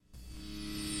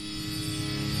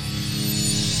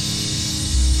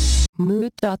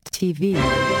Mood.tv.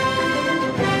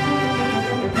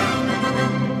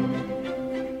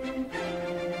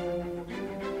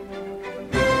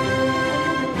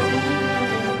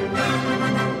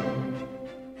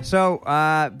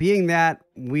 So, being that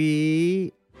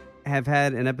we have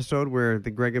had an episode where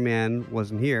the Gregaman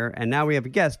wasn't here, and now we have a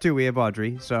guest, too. We have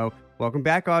Audrey. So, welcome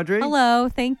back, Audrey. Hello,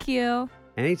 thank you.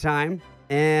 Anytime.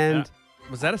 And...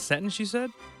 Was that a sentence you said?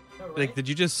 Like, did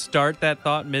you just start that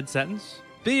thought mid-sentence?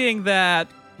 Being that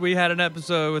we had an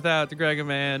episode without the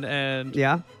Gregaman, and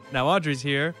Yeah. now Audrey's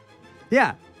here.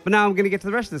 Yeah. But now I'm going to get to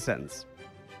the rest of the sentence.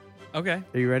 Okay.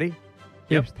 Are you ready?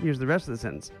 Yep. Here's the rest of the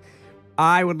sentence.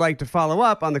 I would like to follow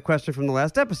up on the question from the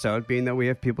last episode, being that we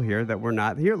have people here that were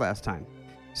not here last time.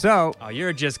 So... Oh,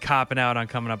 you're just copping out on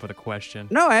coming up with a question.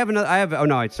 No, I have another...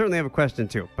 I certainly have a question,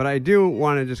 too. But I do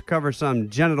want to just cover some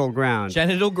genital ground.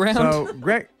 Genital ground? So,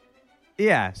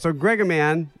 So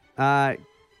Gregaman,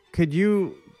 could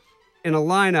you, in a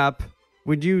lineup,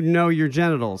 would you know your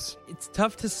genitals? It's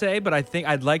tough to say, but I think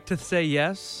I'd like to say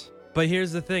yes. But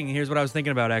here's the thing. Here's what I was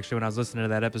thinking about, actually, when I was listening to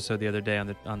that episode the other day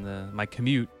on my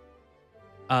commute.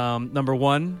 Number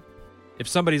one, if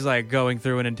somebody's like going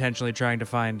through and intentionally trying to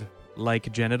find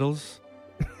like genitals,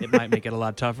 it might make it a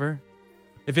lot tougher.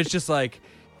 If it's just like,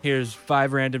 here's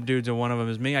 5 random dudes and one of them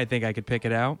is me, I think I could pick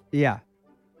it out. Yeah.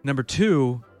 Number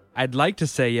two, I'd like to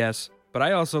say yes, but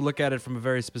I also look at it from a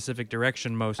very specific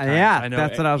direction most times. Yeah, I know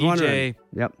that's what I was wondering.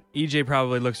 Yep. EJ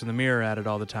probably looks in the mirror at it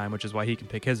all the time, which is why he can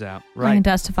pick his out. I can Right.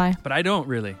 testify. But I don't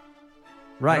really.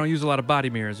 Right. I don't use a lot of body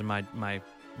mirrors in my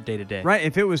day-to-day. Right.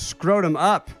 If it was scrotum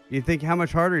up, you think how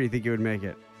much harder do you think it would make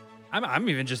it? I'm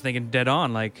even just thinking dead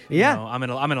on, like, Yeah. you know, I'm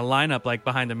in a lineup like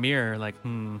behind a mirror, like,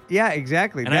 Yeah,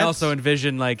 exactly. And I also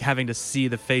envision like having to see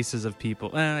the faces of people.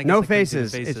 I guess no I couldn't see the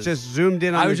faces. It's just zoomed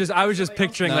in on I was just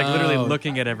picturing like literally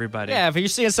looking at everybody. Yeah, if you're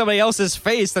seeing somebody else's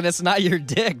face, then it's not your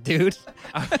dick, dude.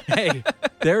 Hey,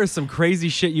 there is some crazy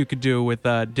shit you could do with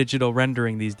digital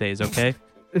rendering these days, okay?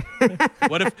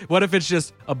 What if it's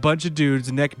just a bunch of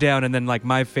dudes neck down and then like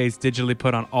my face digitally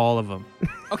put on all of them?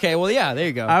 Okay, well, yeah, there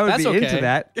you go. I would That's be okay. into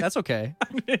that. That's okay.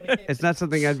 It's not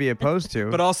something I'd be opposed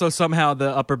to. But also somehow the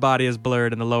upper body is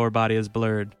blurred and the lower body is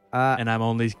blurred, and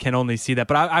can only see that.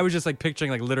 But I was just like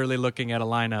picturing like literally looking at a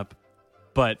lineup,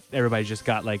 but everybody just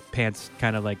got like pants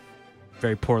kind of like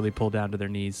very poorly pulled down to their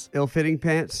knees. Ill-fitting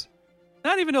pants?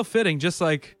 Not even ill-fitting, just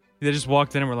like they just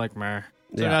walked in and were like, meh.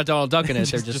 They're not Donald Ducking it.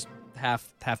 They're just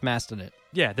half-masted it.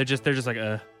 Yeah, they're just like,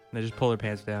 they just pull their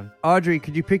pants down. Audrey,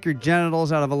 could you pick your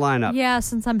genitals out of a lineup? Yeah,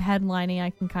 since I'm headlining, I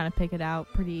can kind of pick it out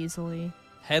pretty easily.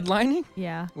 Headlining?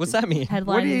 Yeah. What's that mean?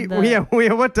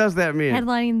 Headlining What does that mean?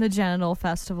 headlining the genital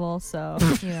festival, so,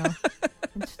 you know.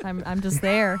 I'm just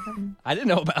there. I didn't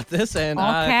know about this, and All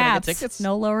can I get caps, tickets?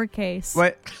 no lowercase.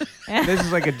 What? This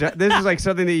is like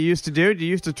something that you used to do? Do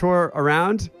you used to tour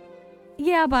around?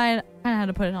 Yeah, but I kind of had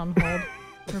to put it on hold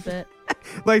for a bit.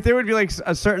 Like there would be like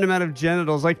a certain amount of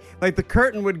genitals, like the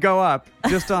curtain would go up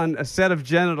just on a set of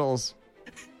genitals,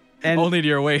 and Only to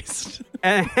your waist.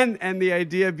 and the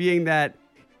idea being that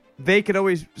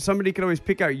somebody could always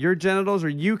pick out your genitals, or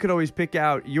you could always pick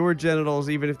out your genitals,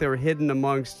 even if they were hidden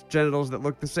amongst genitals that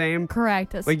look the same.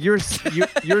 Correct. Like your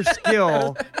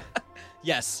skill.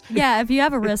 Yes. Yeah, if you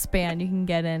have a wristband, you can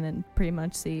get in and pretty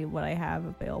much see what I have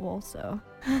available. So,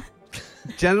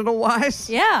 Genital wise,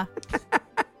 yeah.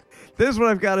 this is what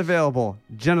I've got available.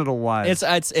 Genital wise,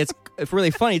 It's really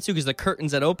funny too because the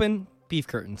curtains that open, beef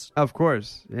curtains. of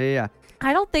course, yeah.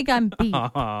 I don't think I'm beef.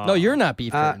 No, you're not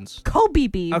beef curtains. Kobe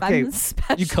beef. Okay. I'm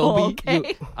special. You Kobe?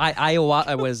 Okay. I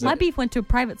was. My beef went to a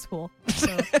private school.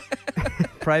 So.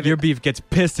 Private. Your beef gets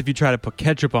pissed if you try to put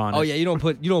ketchup on it. Oh yeah, you don't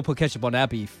put ketchup on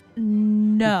that beef.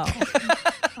 No.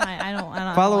 I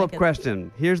don't Follow-up like it.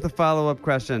 question. Here's the follow-up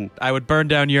question. I would burn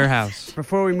down your house.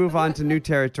 Before we move on to new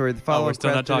territory, the Oh, follow-up we're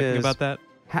still not question talking is, about that?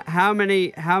 How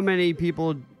many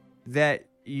people that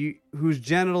whose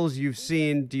genitals you've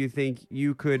seen do you think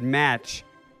you could match?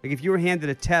 Like if you were handed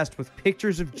a test with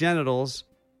pictures of genitals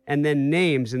and then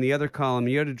names in the other column,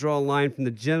 you had to draw a line from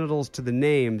the genitals to the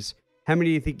names, how many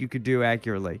do you think you could do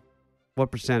accurately?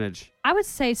 What percentage? I would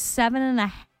say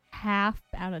 7.5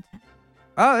 out of 10.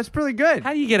 Oh, that's pretty good.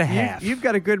 How do you get a half? You've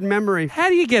got a good memory. How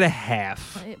do you get a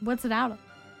half? What's it out of?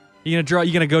 You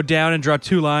gonna go down and draw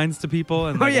 2 lines to people,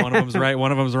 and like, yeah. one of them's right,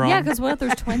 one of them's wrong. Yeah, because what if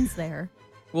there's twins there?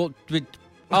 Well,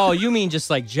 oh, you mean just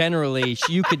like generally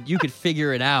you could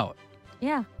figure it out.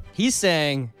 Yeah. He's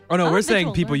saying Oh no, I we're don't think saying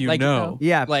we'll people learn. you Like, know.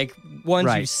 Yeah. like ones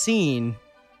Right. you've seen.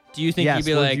 Do you think Yes, you'd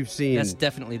be ones like, you've seen. that's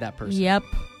definitely that person? Yep.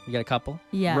 You got a couple?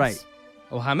 Yes. Right.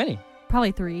 Oh, how many?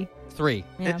 Probably 3. 3.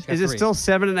 Yeah. She's got Is it 3. still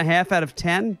 7.5 out of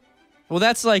 10? Well,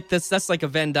 that's like a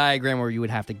Venn diagram where you would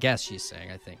have to guess. She's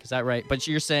saying, I think, is that right? But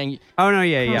you're saying, Oh no,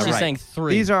 yeah, she's right. saying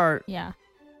 3. These are Yeah.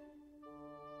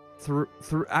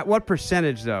 at what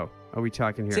percentage though are we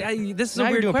talking here? See, this is Now a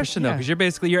you're weird doing question though, yeah.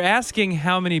 because you're asking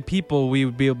how many people we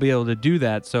would be able to do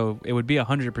that. So it would be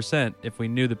 100% if we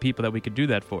knew the people that we could do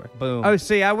that for. boom. Oh,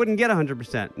 see, I wouldn't get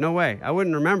 100%. No way. I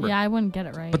wouldn't remember. Yeah, I wouldn't get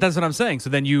it right. But that's what I'm saying. So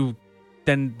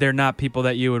then they're not people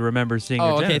that you would remember seeing.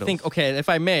 Oh, their okay. genitals. If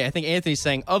I may, I think Anthony's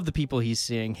saying of the people he's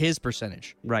seeing, his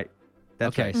percentage. Right.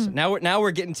 That's Okay, right. so now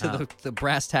we're getting to the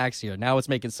brass tacks here. Now it's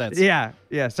making sense. Yeah.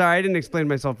 Sorry, I didn't explain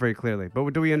myself very clearly. But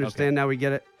do we understand now? We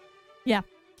get it. yeah.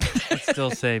 I'd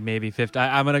still say maybe 50.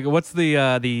 I'm gonna go. What's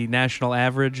the national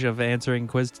average of answering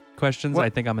questions? What- I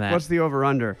think I'm that. What's the over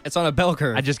under? It's on a bell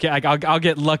curve. I just get. I'll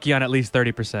get lucky on at least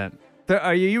 30%.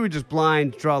 You would just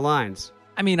blind draw lines.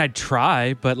 I mean, I'd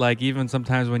try, but like even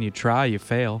sometimes when you try, you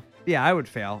fail. Yeah, I would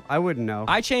fail. I wouldn't know.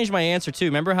 I changed my answer too.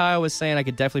 Remember how I was saying I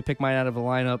could definitely pick mine out of a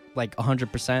lineup like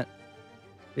 100%?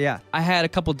 Yeah. I had a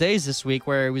couple days this week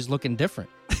where it was looking different.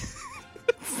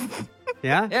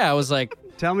 Yeah? Yeah, I was like,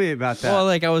 Tell me about that. well,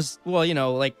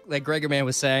 like Gregor Man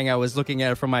was saying, I was looking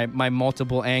at it from my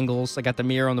multiple angles. I got the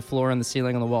mirror on the floor and the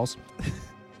ceiling on the walls.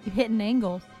 You hit an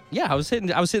angle. Yeah, I was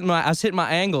hitting my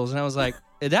angles, and I was like,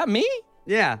 is that me?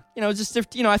 yeah. Just if,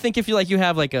 I think if you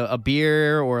have like a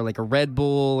beer or like a Red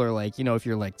Bull or like, if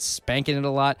you're like spanking it a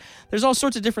lot, there's all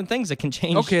sorts of different things that can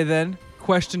change. Okay, then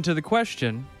question to the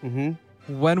question: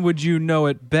 Mm-hmm. when would you know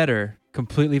it better?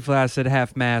 Completely flaccid,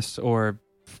 half mast, or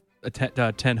a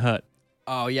 10 hut?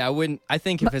 Oh yeah, I wouldn't. I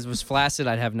think if it was flaccid,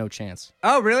 I'd have no chance.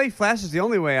 Oh, really? Flash is the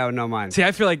only way I would know mine. See,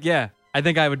 I feel like I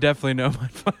think I would definitely know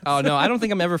my Oh no, I don't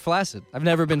think I'm ever flaccid. I've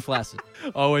never been flaccid.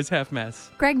 always half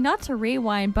mast. Greg, not to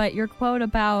rewind, but your quote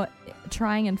about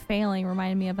trying and failing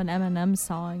reminded me of an Eminem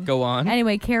song. Go on.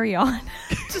 Anyway, carry on.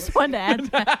 Just wanted to add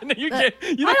that. No, you The-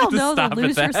 can't- you I don't don't get to know the stop at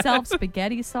Lose that. Yourself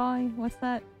Spaghetti song. What's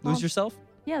that? Lose yourself.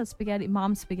 Yeah, the spaghetti.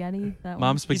 Mom Spaghetti. That Mom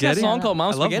one. He's got a spaghetti. song called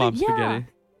Mom I love Spaghetti. Mom Yeah. spaghetti.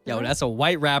 Yo, that's a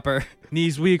white rapper.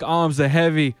 Knees weak, arms are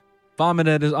heavy.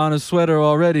 Vomited is on his sweater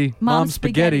already. Mom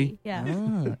spaghetti.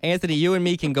 Yeah. Anthony, you and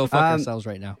me can go fuck ourselves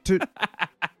right now.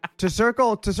 To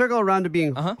circle around to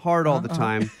being hard all the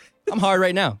time. I'm hard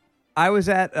right now. I was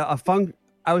at a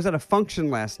function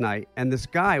last night, and this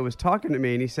guy was talking to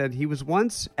me, and he said he was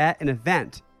once at an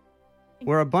event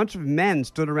where a bunch of men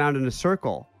stood around in a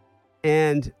circle,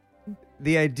 and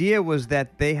the idea was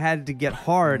that they had to get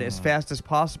hard as fast as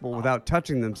possible without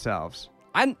touching themselves.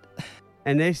 And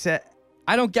they said,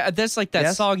 I don't get. That's like that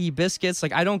Yes? soggy biscuits.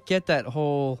 Like I don't get that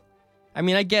whole. I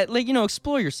mean, I get like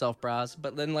explore yourself, bros.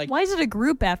 But then like, Why is it a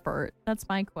group effort? That's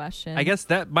my question. I guess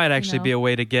that might actually know. be a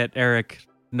way to get Eric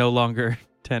no longer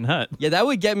 10 hut. yeah, that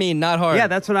would get me not hard. yeah,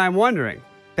 that's what I'm wondering.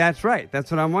 That's right.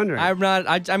 That's what I'm wondering. I'm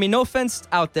not. I mean, no offense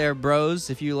out there, bros.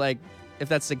 If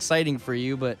that's exciting for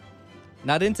you, but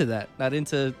not into that. Not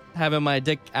into having my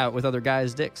dick out with other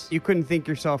guys' dicks. You couldn't think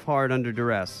yourself hard under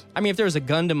duress. I mean, if there was a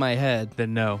gun to my head,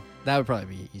 Then no. that would probably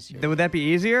be easier. Would that be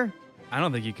easier? I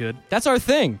don't think you could. That's our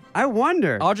thing. I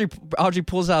wonder. Audrey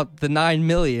pulls out the 9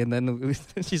 million, then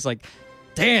she's like,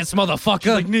 "Dance,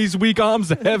 motherfucker!" Like knees weak,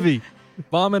 arms are heavy.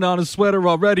 Vomit on his sweater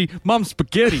already. Mom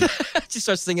spaghetti. She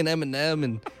starts singing Eminem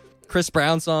and Chris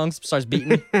Brown songs. Starts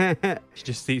beating, She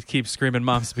just keeps screaming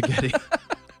mom spaghetti.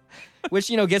 which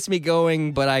gets me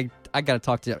going. But I got to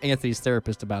talk to Anthony's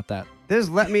therapist about that. This is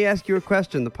Let Me Ask You a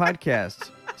Question, the podcast.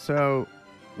 So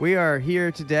we are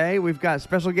here today. We've got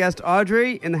special guest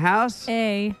Audrey in the house.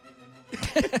 A.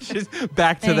 She's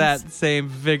back to that Thanks. same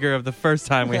vigor of the first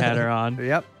time we had her on.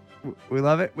 Yep. We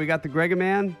love it. We got the Grega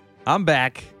Man. I'm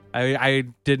back. I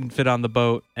didn't fit on the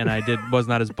boat, and I was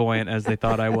not as buoyant as they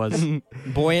thought I was.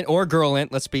 Buoyant or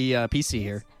girlant. Let's be PC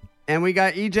here. And we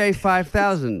got EJ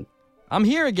 5000. I'm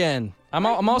here again. I'm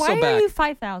also Why back. are you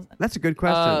 5,000? That's a good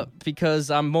question.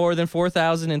 Because I'm more than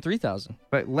 4,000 and 3,000.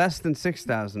 But less than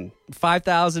 6,000.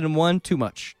 5,001, too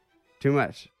much. Too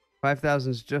much.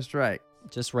 5,000 is just right.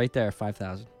 Just right there,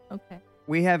 5,000. Okay.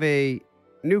 We have a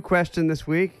new question this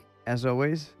week, as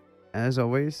always.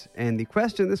 And the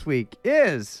question this week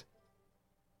is,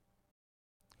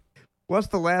 what's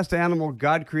the last animal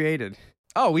God created?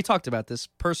 Oh, we talked about this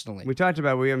personally. We talked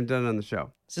about it, we haven't done it on the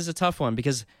show. This is a tough one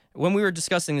because when we were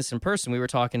discussing this in person, we were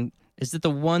talking, is it the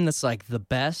one that's like the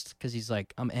best? Because he's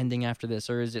like, I'm ending after this.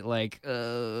 Or is it like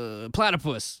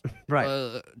platypus?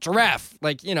 Right. Giraffe.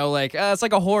 Like, it's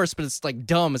like a horse, but it's like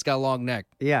dumb. It's got a long neck.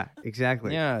 Yeah,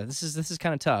 exactly. Yeah, this is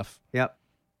kind of tough. Yep.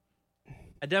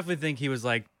 I definitely think he was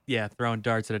like, throwing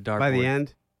darts at a dartboard. By the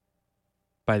end.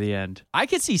 By the end. I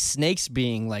could see snakes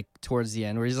being like towards the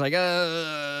end where he's like,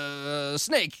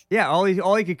 snake. Yeah, all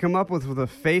he could come up with a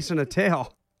face and a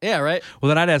tail. Yeah, right. Well,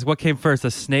 then I'd ask, what came first,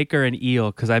 a snake or an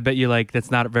eel? Because I bet you like that's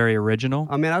not very original.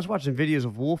 Oh man, I was watching videos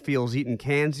of wolf eels eating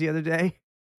cans the other day.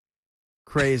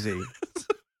 Crazy.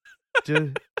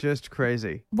 just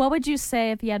crazy. What would you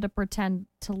say if you had to pretend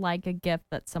to like a gift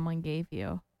that someone gave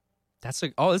you? This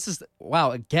is wow,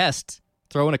 a guest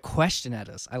throwing a question at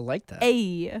us. I like that.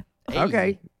 Hey, Hey.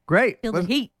 Okay, great. feel the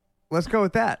heat. Let's go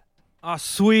with that. Oh,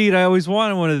 sweet! I always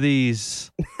wanted one of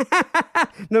these.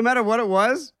 No matter what it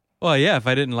was. Well, yeah. If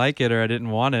I didn't like it or I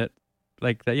didn't want it,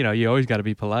 like that, you always got to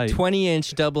be polite.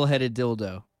 20-inch double-headed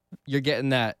dildo. You're getting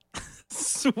that.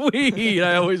 Sweet!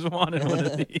 I always wanted one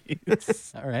of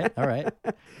these. All right.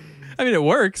 I mean, it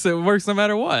works. It works no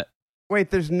matter what. Wait,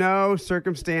 there's no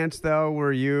circumstance though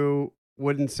where you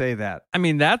wouldn't say that. I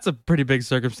mean, that's a pretty big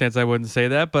circumstance. I wouldn't say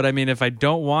that, but I mean, if I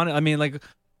don't want it, I mean, like,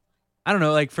 I don't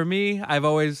know. Like for me, I've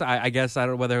always, I guess, I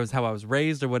don't know whether it was how I was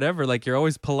raised or whatever. Like you're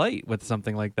always polite with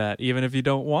something like that, even if you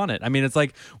don't want it. I mean, it's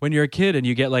like when you're a kid and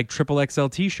you get like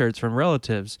XXL T-shirts from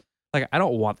relatives. Like, I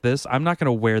don't want this. I'm not going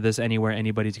to wear this anywhere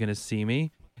anybody's going to see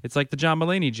me. It's like the John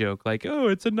Mulaney joke, like, oh,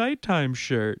 it's a nighttime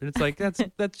shirt. And it's like, that's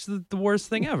the worst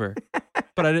thing ever.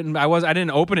 But I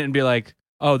didn't open it and be like,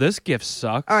 oh, this gift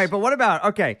sucks. All right, but what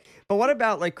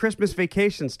about like Christmas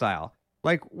Vacation style?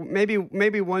 Like maybe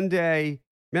one day,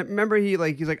 remember he's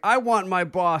like, I want my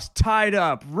boss tied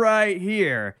up right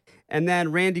here. And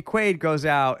then Randy Quaid goes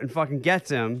out and fucking gets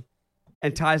him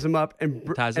and ties him up and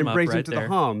brings him right to there. the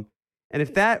home. And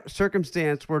if that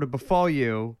circumstance were to befall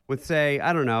you with, say,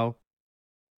 I don't know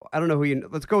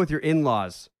let's go with your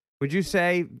in-laws. Would you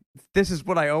say this is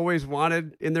what I always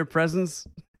wanted in their presence?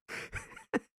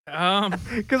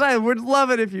 Because I would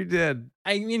love it if you did.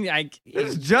 I mean,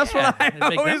 It's just what I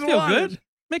make always them feel wanted. good.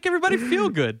 Make everybody feel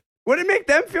good. Would it make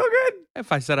them feel good?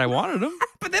 If I said I wanted them,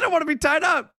 But they don't want to be tied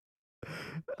up.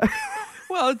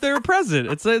 well, they're a present.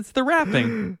 It's the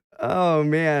wrapping. Oh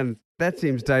man, that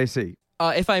seems dicey.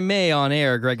 If I may, on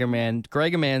air, Gregor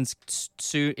Man's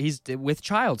soon. He's with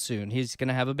child soon. He's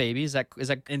gonna have a baby. Is that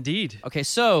Indeed. okay?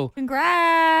 So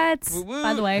Congrats! Woo-woo.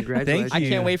 By the way, Congratulations. I you.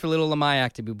 can't wait for little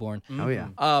Lamayak to be born. Oh yeah.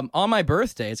 On my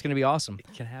birthday, it's gonna be awesome.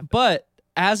 It can happen. But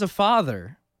as a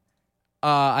father,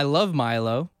 I love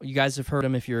Milo. You guys have heard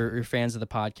him if you're fans of the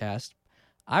podcast.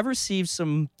 I've received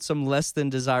some less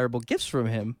than desirable gifts from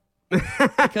him.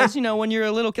 Because, when you're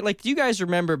a little kid, like, do you guys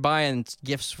remember buying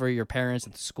gifts for your parents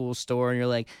at the school store and you're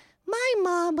like, my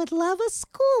mom would love a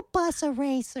school bus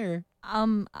eraser?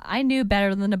 I knew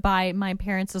better than to buy my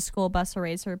parents a school bus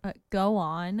eraser, but go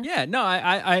on. Yeah, no,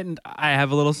 I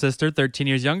have a little sister, 13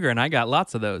 years younger, and I got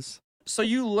lots of those. So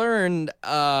you learned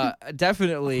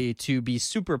definitely to be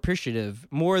super appreciative,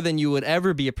 more than you would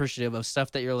ever be appreciative of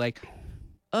stuff that you're like,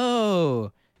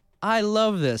 oh, I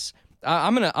love this.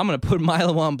 I'm gonna put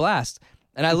Milo on blast,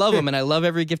 and I love him, and I love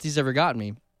every gift he's ever gotten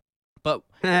me. But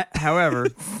however,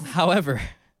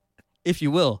 if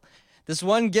you will, this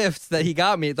one gift that he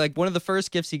got me, like one of the first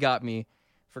gifts he got me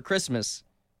for Christmas,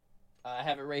 I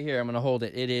have it right here. I'm gonna hold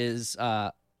it. It is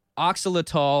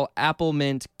Oxalotol apple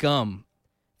mint gum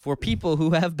for people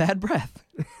who have bad breath.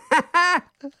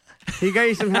 He got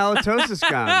you some halitosis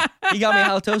gum. He got me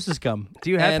halitosis gum.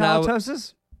 Do you have And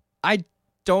halitosis? I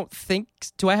don't think.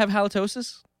 Do I have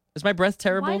halitosis? Is my breath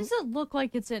terrible? Why does it look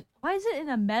like why is it in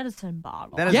a medicine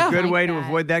bottle? That is Yeah. a good Like way to that.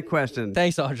 avoid that question.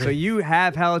 Thanks, Audrey. So you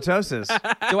have halitosis.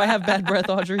 Do I have bad breath,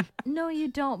 Audrey? No, you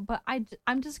don't. But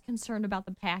I'm just concerned about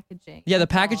the packaging. Yeah, the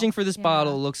that's all. packaging for this Yeah.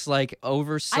 bottle looks like I don't like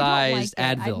oversized it.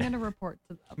 I'm Advil. gonna report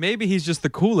to them. Maybe he's just the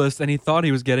coolest, and he thought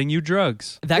he was getting you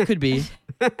drugs. That could be.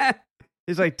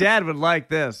 He's like, Dad would like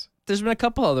this. There's been a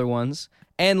couple other ones,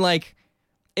 and like,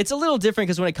 it's a little different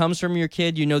because when it comes from your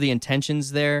kid, you know the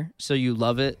intention's there, so you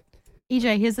love it.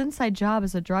 EJ, his inside job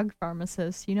is a drug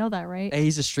pharmacist. You know that, right? Hey,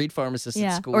 he's a street pharmacist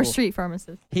yeah, at school. or street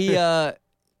pharmacist. He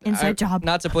Inside job.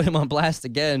 Not to put him on blast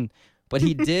again, but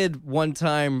he did one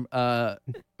time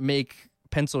make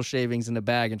pencil shavings in a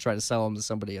bag and try to sell them to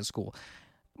somebody at school.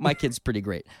 My kid's pretty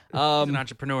great. He's an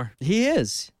entrepreneur. He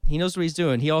is. He knows what he's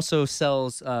doing. He also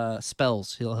sells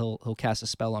spells. He'll cast a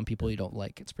spell on people you don't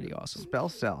like. It's pretty awesome.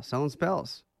 Selling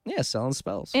spells. Yeah, selling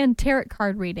spells. And tarot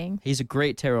card reading. He's a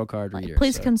great tarot card reader.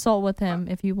 Please so. consult with him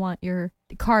if you want your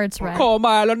cards read. Call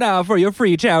Milo now for your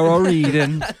free tarot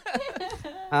reading.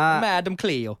 Madam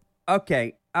Cleo.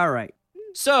 Okay. All right.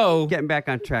 So Getting back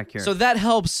on track here. So that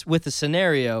helps with the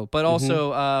scenario, but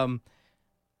also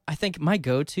I think my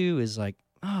go-to is like,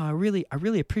 oh, I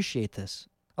really appreciate this.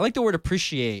 I like the word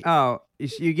appreciate.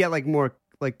 You get like more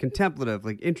like contemplative,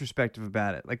 like introspective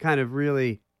about it, like kind of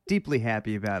really deeply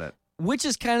happy about it. Which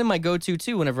is kind of my go-to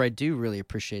too whenever I do really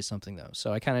appreciate something though.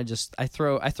 So I kind of just I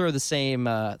throw the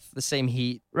same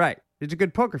heat. Right. It's a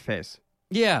good poker face.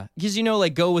 Yeah, because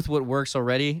like go with what works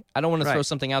already. I don't want to throw Right.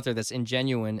 something out there that's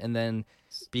ingenuine and then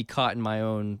be caught in my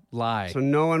own lie. So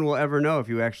no one will ever know if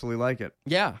you actually like it.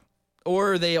 Yeah.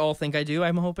 Or they all think I do,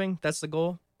 I'm hoping. That's the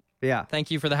goal. Yeah. Thank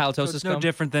you for the So halitosis. it's no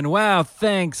different than, wow,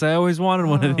 thanks. I always wanted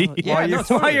one of these. Yeah, while, no, while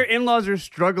totally. your in-laws are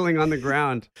struggling on the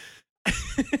ground.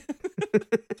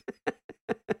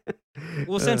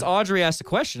 Well, since Audrey asked a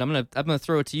question, I'm gonna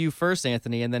throw it to you first,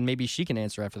 Anthony, and then maybe she can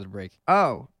answer after the break.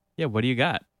 Oh, Yeah, what do you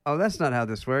got? that's not how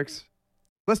this works.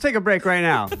 Let's take a break right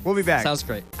now. We'll be back. Sounds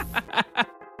great.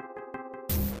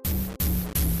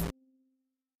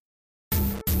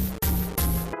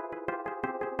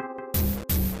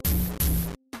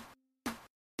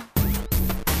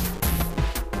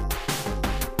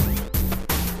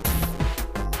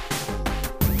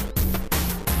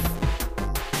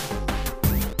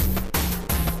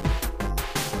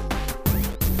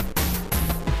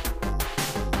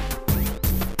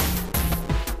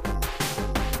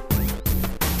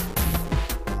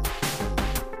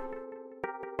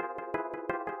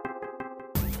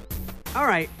 All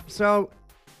right. So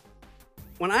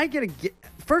when I get a gift,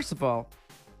 first of all,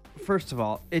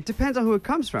 it depends on who it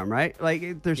comes from, right?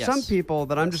 Like, there's Yes. some people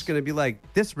that I'm just going to be like,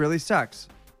 this really sucks,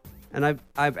 and I've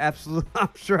absolutely, I'm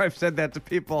sure I've said that to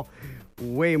people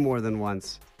way more than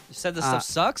once. You said this stuff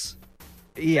sucks?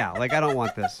 Yeah, like, I don't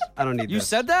want this. I don't need You this.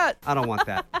 said that? I don't want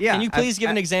that. Yeah. Can you please give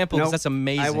an example? Because nope, that's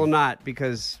amazing. I will not,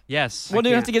 because Yes. Well, you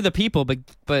don't have can't. to give the people,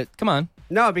 but come on.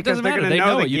 no, It because doesn't they're matter. going to They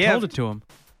know the it. You gift. told it to them.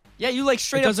 Yeah, you like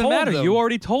straight It doesn't up told matter. them. You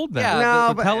already told them. Yeah, No,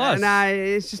 So but tell us. Nah,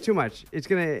 it's just too much. It's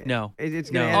gonna No.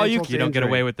 It's No. gonna. Oh, add you insult to don't get injury.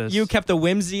 away with this. You kept a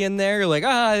whimsy in there. You're like,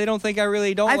 they don't think I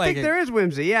really don't I like think it. there is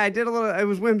whimsy. Yeah, I did a little. It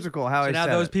was whimsical how So I now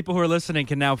said those it. people who are listening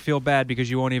can now feel bad because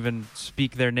you won't even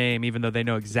speak their name, even though they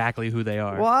know exactly who they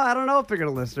are. Well, I don't know if they're gonna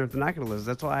listen or if they're not gonna listen.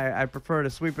 That's why I prefer to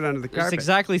sweep it under the There's carpet.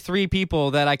 exactly 3 people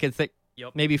that I could think.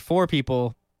 Yep. Maybe 4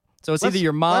 people. So it's Let's- either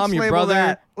your mom, let's your label brother.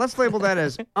 that- let's label that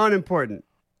as unimportant.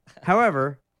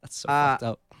 However, That's so fucked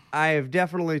up. I have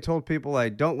definitely told people I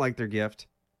don't like their gift,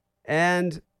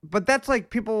 but that's like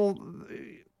people.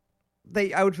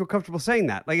 I would feel comfortable saying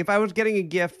that. Like if I was getting a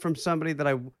gift from somebody that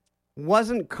I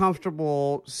wasn't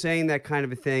comfortable saying that kind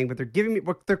of a thing, but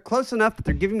they're close enough that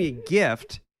they're giving me a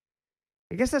gift.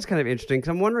 I guess that's kind of interesting because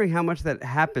I'm wondering how much that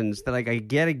happens. That like I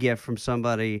get a gift from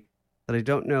somebody that I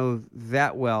don't know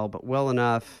that well, but well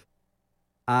enough.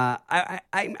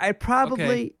 I probably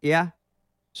Okay. yeah,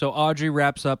 So Audrey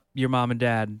wraps up your mom and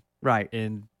dad right.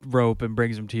 in rope and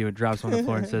brings them to you and drops them on the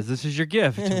floor and says, "This is your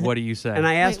gift." What do you say? And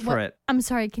I asked Wait, for what? it. I'm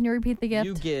sorry. Can you repeat the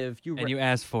gift? and you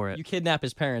asked for it. You kidnap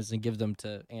his parents and give them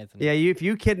to Anthony. Yeah, if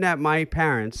you kidnap my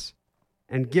parents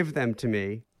and give them to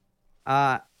me,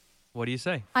 What do you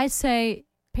say? I say,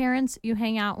 parents, you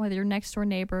hang out with your next door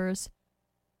neighbors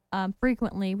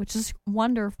frequently, which is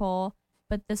wonderful,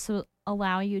 but this will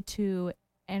allow you to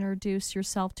introduce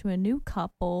yourself to a new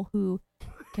couple who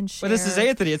can share. But this is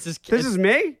Anthony. It's his. this is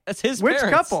me? That's his Which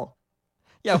parents. couple?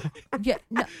 Yeah. Yeah,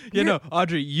 no, Yeah, you're- no,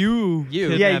 Audrey, you. Yeah,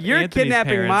 kidnap you're Anthony's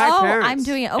kidnapping parents, my Oh, parents. I'm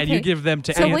doing it. Okay. and you give them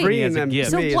to So wait- Anthony Bringing as a them to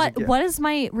gift. so me as a what? gift. What is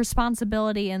my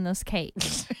responsibility in this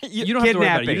case? You don't have to worry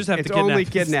about it. You Kidnapping. just have It's to kidnap only his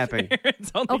kidnapping.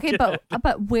 parents. Only Okay,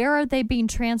 but where are they being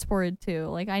transported to?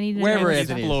 Like, I need to Wherever know. Anthony's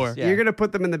Anthony floor. is. Yeah. You're gonna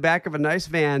put them in the back of a nice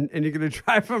van, and you're gonna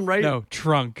drive them right, No,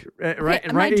 trunk. right,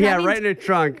 am I right, driving right in a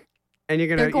trunk, and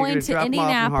you're They're going gonna to drop them off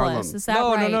in Harlem. Indianapolis. Is that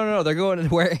no, right? no. They're going to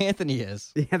where Anthony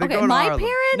is. Yeah, they're Okay, going my to Harlem.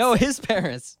 parents. No, his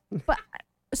parents.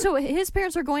 So his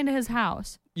parents are going to his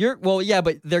house. Yeah,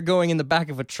 but they're going in the back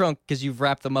of a trunk because you've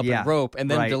wrapped them up Yeah, in rope and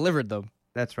then right. delivered them.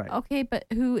 That's right. Okay, but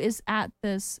who is at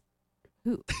this?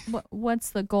 What's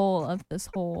the goal of this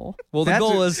whole? Well, the That's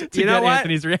goal a- is. To You know get what?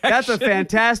 Anthony's reaction. That's a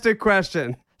fantastic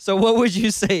question. So, what would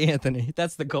you say, Anthony?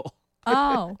 That's the goal.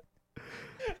 Oh,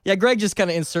 Yeah, Greg just kind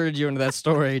of inserted you into that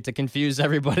story to confuse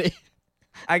everybody.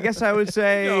 I guess I would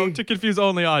say. No, to confuse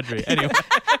only Audrey. Anyway,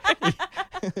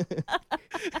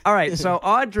 All right, so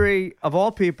Audrey, of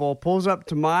all people, pulls up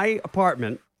to my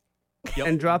apartment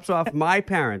and drops off my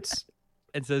parents.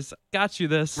 and says, "Got you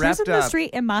this." Wrapped cruising the up. street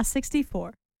in my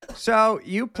 '64. So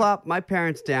you plop my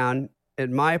parents down at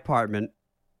my apartment.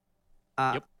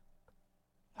 Yep.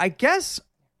 I guess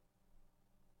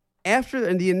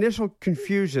after the initial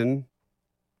confusion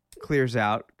clears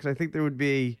out, because I think there would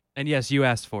be. And yes, you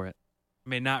asked for it. I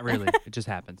mean, not really. It just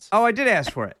happens. Oh, I did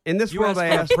ask for it. In this You world, asked I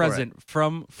for asked a for it. present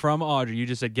from Audrey. You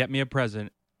just said, "Get me a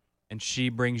present," and she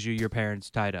brings you your parents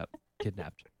tied up,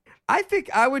 kidnapped. I think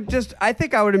I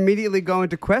would immediately go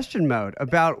into question mode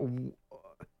about.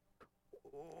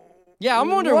 Yeah,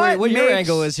 I'm wondering What what your makes-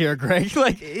 angle is here, Greg.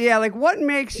 Like, Yeah, like what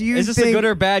makes you is this think a good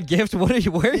or bad gift? Where are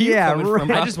you Yeah, coming from?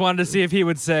 right. I just wanted to see if he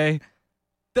would say,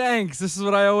 "Thanks. This is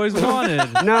what I always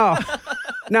wanted." No,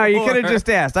 No, you could have Or- just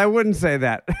asked. I wouldn't say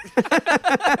that.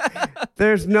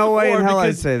 There's no way in hell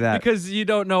I'd say that. Because you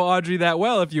don't know Audrey that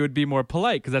well, if you would be more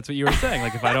polite, because that's what you were saying.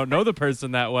 Like, if I don't know the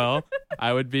person that well,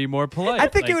 I would be more polite. I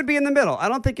think Like, it would be in the middle. I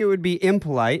don't think it would be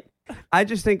impolite. I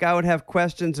just think I would have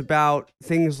questions about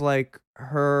things like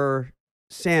her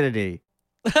sanity.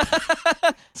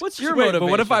 What's your Wait,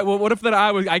 motivation? but what if then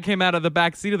I came out of the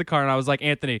back seat of the car and I was like,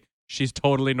 Anthony, she's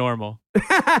totally normal.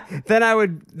 Then I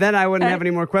wouldn't have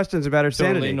any more questions about her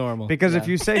Totally sanity. normal. Because if Yeah.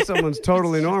 you say someone's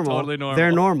totally normal, totally normal.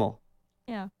 they're normal.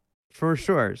 Yeah. For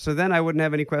sure. So then I wouldn't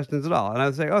have any questions at all. And I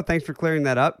would say, oh, thanks for clearing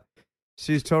that up.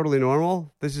 She's totally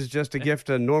normal. This is just a gift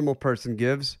a normal person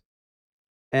gives.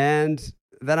 And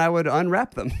then I would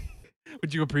unwrap them.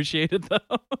 Would you appreciate it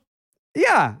though?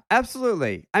 Yeah,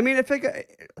 absolutely. I mean, it's like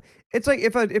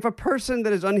if a person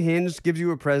that is unhinged gives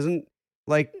you a present,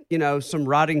 like, you know, some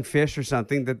rotting fish or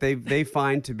something that they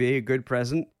find to be a good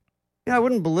present, I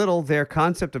wouldn't belittle their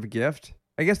concept of a gift.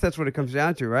 I guess that's what it comes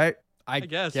down to, right? I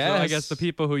guess. So I guess the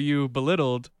people who you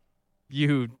belittled,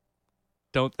 you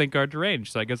don't think are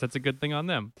deranged. So I guess that's a good thing on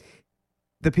them.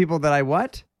 The people that I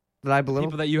what? That I belittle?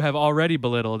 People that you have already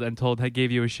belittled and told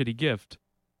gave you a shitty gift.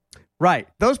 Right.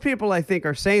 Those people I think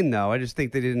are sane, though. I just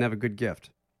think they didn't have a good gift.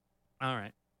 All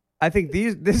right. I think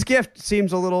this gift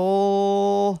seems a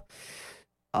little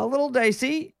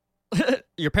dicey.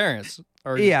 Your parents.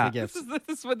 Or just Yeah. the gifts.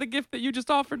 This is what the gift that you just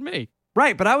offered me.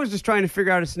 Right, but I was just trying to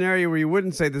figure out a scenario where you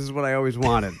wouldn't say this is what I always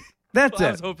wanted. That's Well, I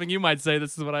it. was hoping you might say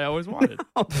this is what I always wanted.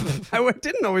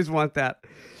 Didn't always want that.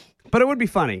 But it would be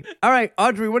funny. All right,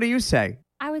 Audrey, what do you say?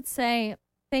 I would say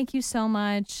thank you so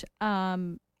much.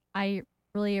 I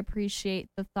really appreciate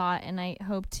the thought, and I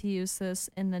hope to use this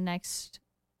in the next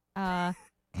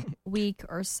week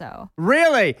or so.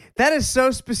 Really? That is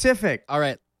so specific. All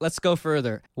right, let's go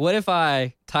further. What if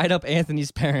I tied up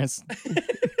Anthony's parents,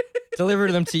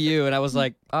 delivered them to you, and I was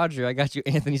like, Audrey, I got you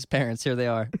Anthony's parents. Here they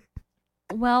are.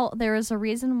 Well, there is a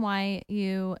reason why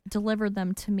you delivered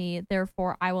them to me.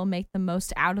 Therefore, I will make the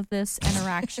most out of this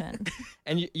interaction.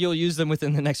 And you'll use them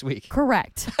within the next week.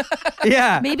 Correct.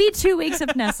 Yeah. Maybe 2 weeks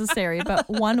if necessary, but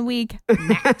 1 week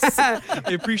max. I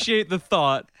appreciate the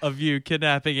thought of you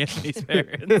kidnapping Anthony's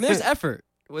parents. And there's effort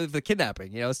with the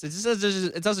kidnapping. You know,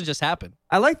 it doesn't just happen.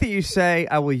 I like that you say,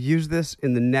 I will use this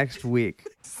in the next week.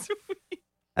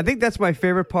 I think that's my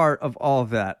favorite part of all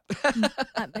of that.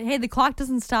 Hey, the clock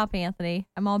doesn't stop, Anthony.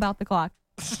 I'm all about the clock.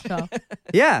 So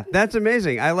Yeah, that's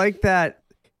amazing. I like that.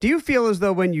 Do you feel as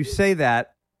though when you say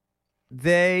that,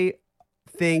 they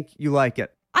think you like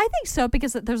it? I think so,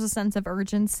 because there's a sense of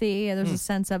urgency. There's a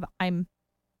sense of I'm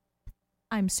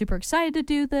super excited to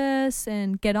do this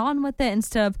and get on with it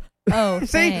instead of See,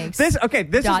 thanks. this is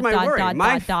my worry.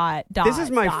 This is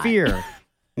my fear.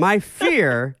 My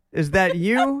fear is that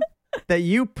you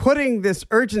putting this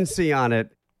urgency on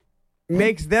it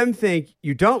makes them think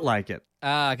you don't like it.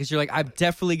 Because you're like, I'm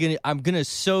gonna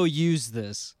so use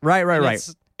this. Right.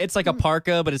 It's like a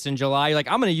parka, but it's in July. You're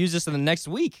like, I'm gonna use this in the next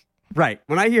week. Right.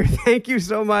 When I hear thank you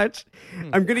so much,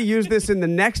 I'm going to use this in the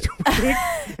next week.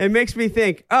 It makes me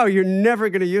think, oh, you're never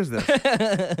going to use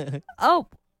this. Oh,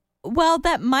 well,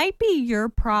 that might be your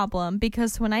problem,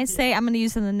 because when I say I'm going to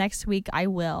use it in the next week, I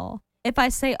will. If I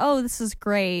say, oh, this is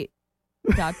great, ...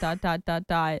 I don't know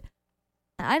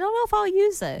if I'll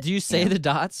use it. Do you say the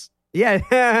dots? Yeah.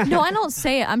 No, I don't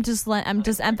say it. I'm just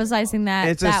emphasizing that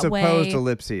It's a that supposed way.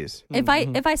 ellipses. If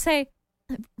I say,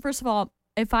 first of all,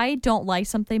 if I don't like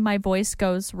something, my voice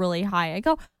goes really high. I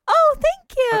go, oh,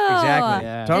 thank you. Exactly.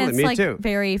 Yeah. And Totally. it's Me like too.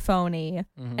 very phony,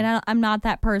 Mhm. and I'm not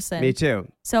that person. Me too.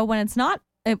 So when it's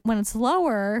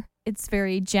lower, it's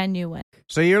very genuine.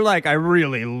 So you're like, I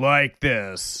really like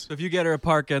this. So if you get her a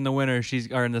parka in the winter,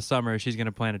 or in the summer, she's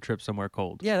gonna plan a trip somewhere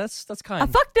cold. Yeah, that's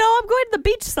kind. Fuck no, I'm going to the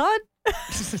beach, son.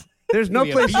 There's no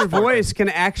We have place beach your parka. voice can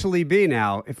actually be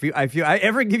now. If I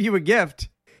ever give you a gift,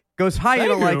 goes high, you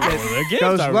don't like it.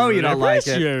 Goes low, you don't like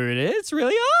it. It's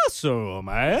really awesome.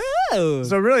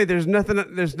 So really, there's nothing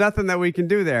that we can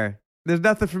do there. There's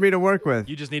nothing for me to work with.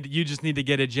 You just need to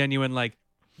get a genuine like,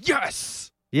 yes,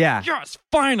 Yeah. yes,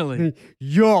 finally.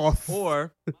 Yes.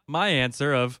 Or my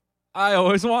answer of, I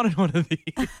always wanted one of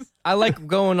these. I like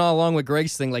going all along with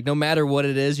Greg's thing. Like, no matter what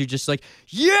it is, you're just like,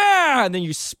 yeah, and then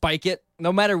you spike it,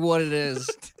 no matter what it is.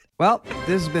 Well,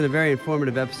 this has been a very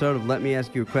informative episode of Let Me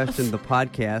Ask You a Question, the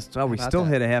podcast. Oh, we About still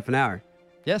that. hit a half an hour.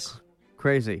 Yes.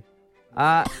 Crazy.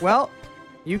 Well,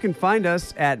 you can find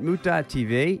us at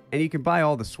moot.tv, and you can buy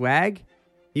all the swag.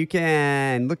 You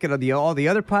can look at all the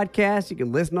other podcasts. You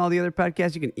can listen to all the other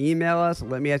podcasts. You can email us at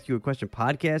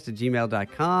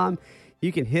letmeaskyouaquestionpodcast@gmail.com.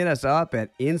 You can hit us up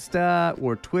at Insta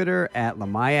or Twitter at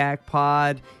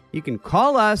LamayakPod. You can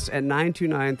call us at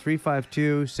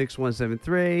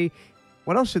 929-352-6173.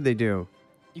 What else should they do?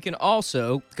 You can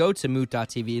also go to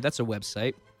moot.tv. That's a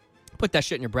website. Put that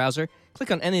shit in your browser.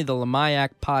 Click on any of the Lamayak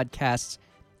podcasts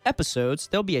episodes.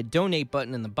 There'll be a donate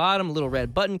button in the bottom, a little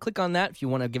red button. Click on that if you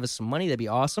want to give us some money. That'd be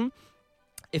awesome.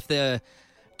 If the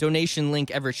donation link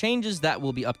ever changes, that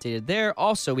will be updated there.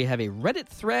 Also, we have a Reddit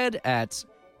thread at,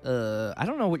 I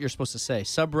don't know what you're supposed to say,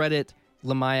 subreddit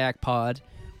Lamayak Pod.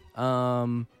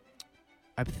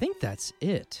 I think that's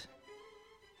it.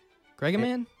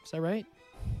 Gregaman, is that right?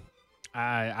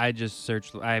 I just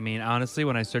searched. I mean, honestly,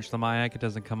 when I search Lamayak, it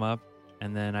doesn't come up,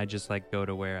 and then I just like go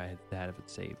to where I had it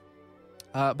saved.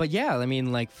 But yeah, I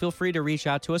mean, like, feel free to reach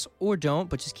out to us or don't,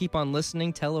 but just keep on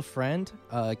listening. Tell a friend.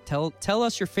 Tell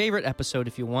us your favorite episode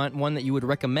if you want, one that you would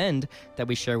recommend that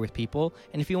we share with people.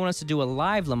 And if you want us to do a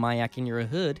live Lamayak in your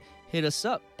hood, hit us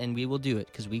up and we will do it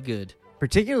because we good.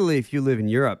 Particularly if you live in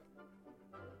Europe.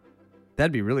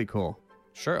 That'd be really cool.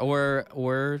 Sure,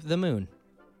 or the moon.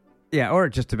 Yeah, or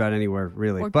just about anywhere,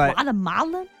 really. Or but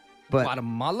Guatemala?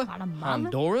 Guatemala?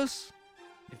 Honduras?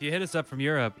 If you hit us up from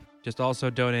Europe, just also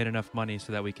donate enough money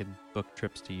so that we can book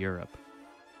trips to Europe,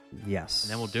 yes.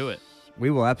 and then we'll do it.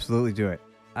 We will absolutely do it.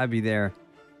 I'd be there.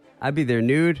 I'd be there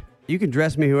nude. You can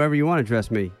dress me however you want to dress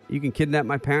me. You can kidnap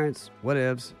my parents.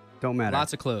 Whatevs. Don't matter.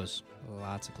 Lots of clothes.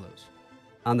 Lots of clothes.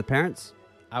 On the parents?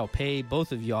 I will pay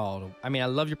both of y'all. I mean, I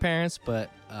love your parents,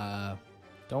 but I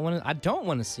don't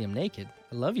want to see them naked.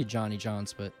 I love you, Johnny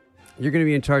Johns, but You're going to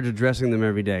be in charge of dressing them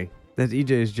every day. That's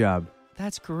EJ's job.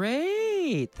 that's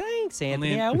great. Thanks,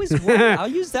 Anthony. Only- I always I'll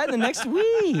use that in the next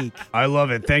week. I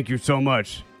love it. Thank you so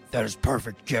much. That is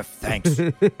perfect, Jeff. Thanks.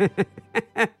 I'm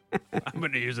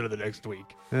going to use it the next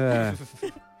week.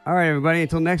 All right, everybody.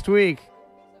 Until next week.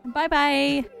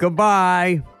 Bye-bye.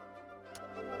 Goodbye.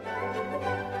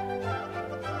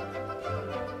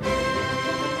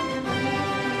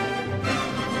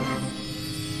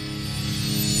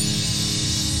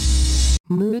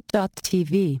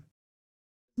 Mood.tv.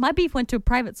 My beef went to a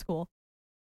private school.